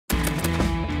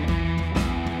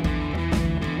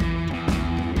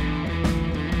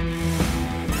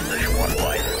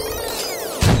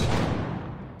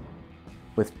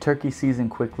With turkey season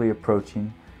quickly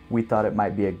approaching, we thought it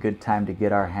might be a good time to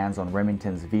get our hands on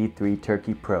Remington's V3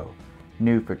 Turkey Pro,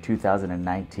 new for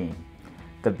 2019.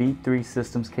 The V3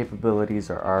 system's capabilities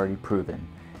are already proven.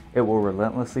 It will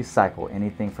relentlessly cycle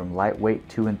anything from lightweight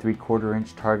 2 3/4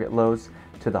 inch target loads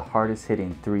to the hardest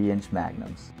hitting 3-inch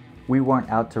magnums. We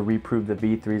weren't out to reprove the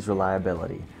V3's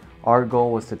reliability. Our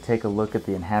goal was to take a look at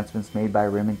the enhancements made by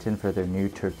Remington for their new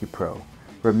Turkey Pro.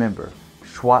 Remember,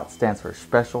 SWAT stands for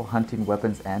Special Hunting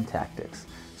Weapons and Tactics,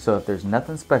 so if there's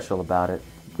nothing special about it,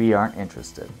 we aren't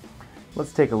interested.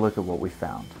 Let's take a look at what we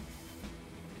found.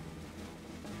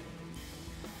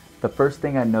 The first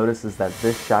thing I noticed is that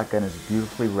this shotgun is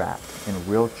beautifully wrapped in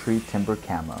Realtree Timber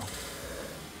Camo.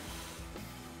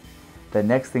 The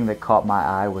next thing that caught my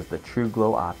eye was the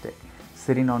TruGlo Optic,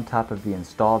 sitting on top of the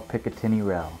installed picatinny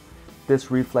rail. This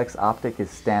reflex optic is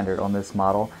standard on this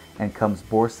model and comes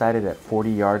bore-sighted at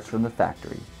 40 yards from the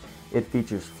factory. It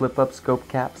features flip-up scope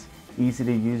caps,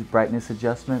 easy-to-use brightness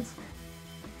adjustments,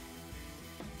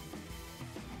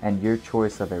 and your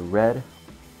choice of a red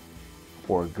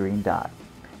or green dot.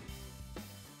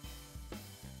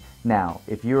 Now,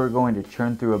 if you are going to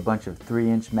churn through a bunch of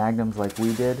 3-inch magnums like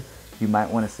we did, you might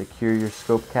want to secure your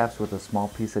scope caps with a small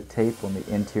piece of tape on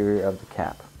the interior of the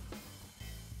cap.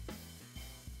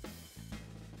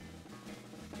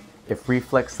 If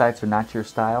reflex sights are not your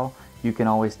style, you can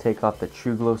always take off the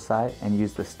TruGlo sight and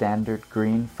use the standard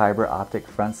green fiber optic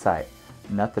front sight.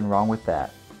 Nothing wrong with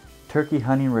that. Turkey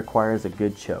hunting requires a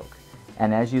good choke,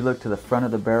 and as you look to the front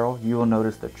of the barrel, you will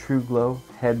notice the TruGlo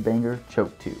Headbanger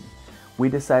choke tube. We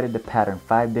decided to pattern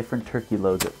 5 different turkey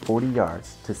loads at 40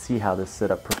 yards to see how this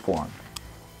setup performed.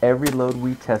 Every load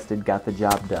we tested got the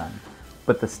job done,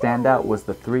 but the standout was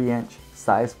the 3-inch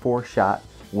size 4 shot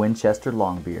Winchester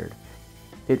Longbeard.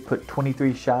 It put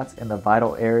 23 shots in the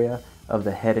vital area of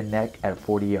the head and neck at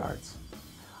 40 yards.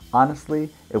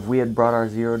 Honestly, if we had brought our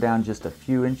zero down just a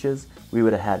few inches, we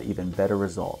would have had even better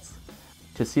results.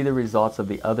 To see the results of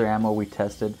the other ammo we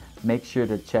tested, make sure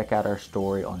to check out our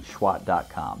story on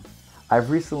SWAT.com. I've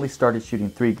recently started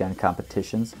shooting 3-gun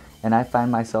competitions, and I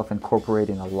find myself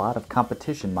incorporating a lot of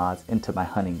competition mods into my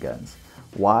hunting guns.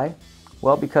 Why?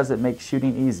 Well, because it makes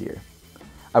shooting easier.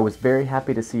 I was very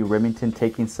happy to see Remington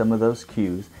taking some of those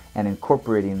cues and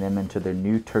incorporating them into their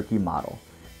new Turkey model.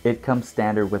 It comes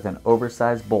standard with an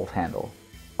oversized bolt handle,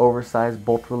 oversized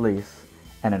bolt release,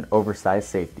 and an oversized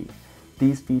safety.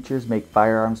 These features make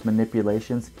firearms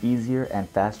manipulations easier and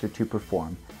faster to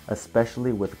perform,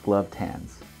 especially with gloved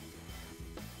hands.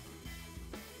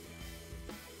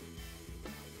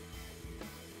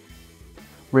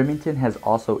 Remington has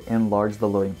also enlarged the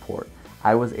loading port.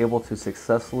 I was able to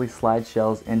successfully slide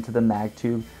shells into the mag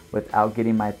tube without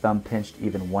getting my thumb pinched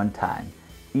even one time,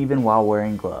 even while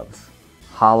wearing gloves.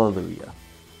 Hallelujah.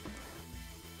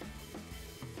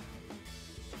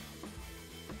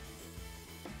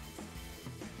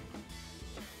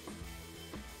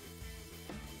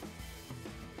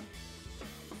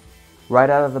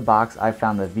 Right out of the box, I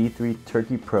found the V3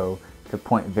 Turkey Pro to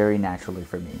point very naturally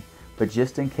for me. But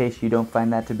just in case you don't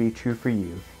find that to be true for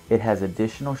you, it has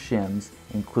additional shims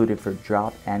included for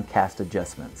drop and cast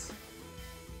adjustments.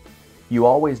 You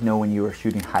always know when you are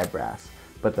shooting high brass,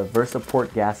 but the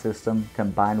VersaPort gas system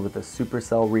combined with the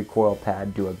Supercell recoil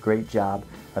pad do a great job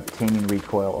of taming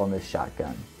recoil on this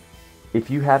shotgun. If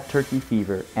you have turkey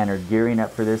fever and are gearing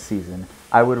up for this season,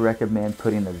 I would recommend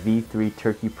putting the V3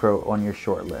 Turkey Pro on your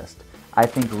short list. I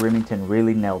think Remington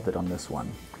really nailed it on this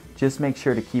one. Just make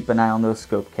sure to keep an eye on those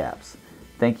scope caps.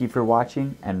 Thank you for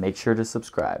watching and make sure to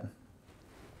subscribe.